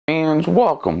friends,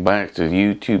 welcome back to the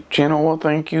YouTube channel. Well,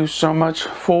 thank you so much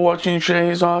for watching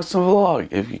today's awesome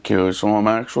vlog. If you're curious what I'm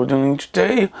actually doing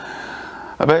today,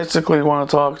 I basically want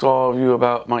to talk to all of you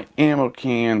about my ammo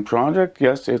can project.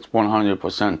 Yes, it's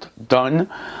 100% done,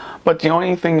 but the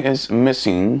only thing is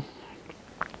missing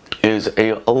is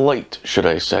a light, should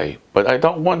I say. But I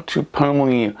don't want to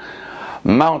permanently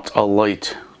mount a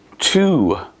light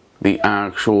to the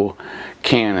actual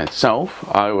can itself.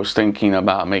 I was thinking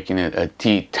about making it a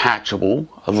detachable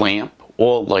lamp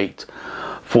or light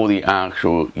for the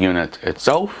actual unit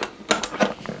itself.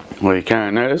 What you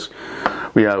can notice,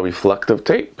 we have reflective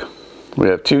tape, we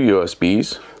have two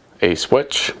USBs, a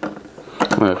switch.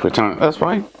 If we turn it this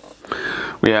way,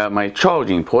 we have my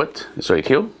charging port. It's right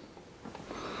here.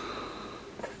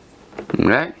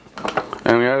 Okay,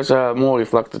 and we also have more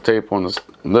reflective tape on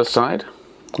this side.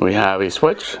 We have a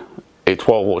switch, a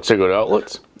 12-volt cigarette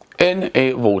outlet, and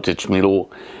a voltage meter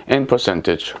and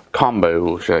percentage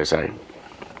combo, should I say,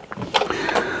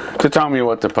 to tell me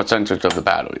what the percentage of the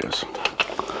battery is.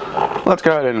 Let's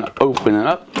go ahead and open it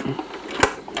up.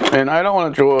 And I don't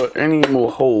want to draw any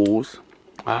more holes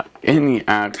in the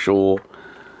actual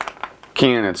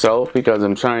can itself because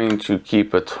I'm trying to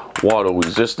keep it water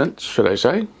resistant, should I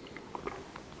say.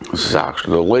 This is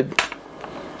actually the lid.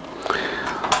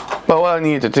 But what I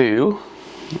need to do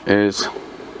is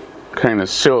kind of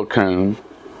silicone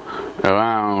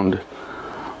around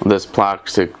this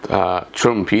plastic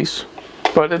trim piece,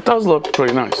 but it does look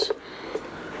pretty nice.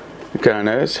 You kind of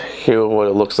notice here what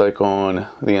it looks like on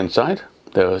the inside.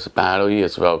 There's a battery,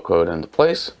 it's velcroed into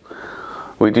place.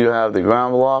 We do have the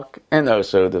ground block and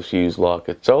also the fuse lock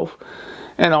itself,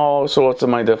 and all sorts of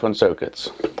my different circuits.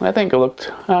 I think it looked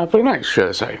pretty nice, should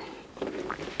I say.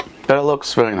 But it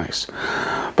looks very nice.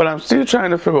 But I'm still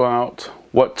trying to figure out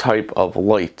what type of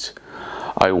light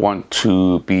I want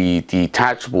to be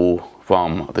detachable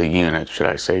from the unit, should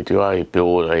I say. Do I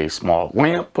build a small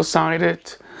lamp beside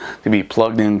it to be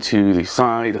plugged into the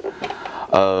side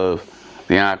of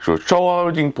the actual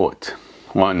charging port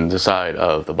on the side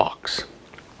of the box?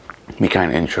 Be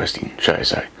kind of interesting, should I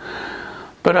say.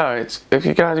 But alright, if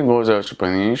you guys enjoy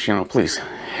this channel, please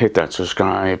hit that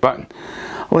subscribe button.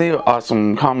 Leave an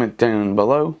awesome comment down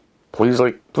below. Please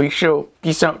like, please share,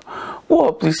 peace out.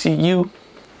 Well, please see you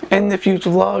in the future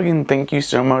vlog, and thank you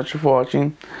so much for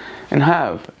watching, and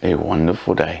have a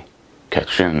wonderful day.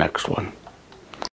 Catch you in the next one.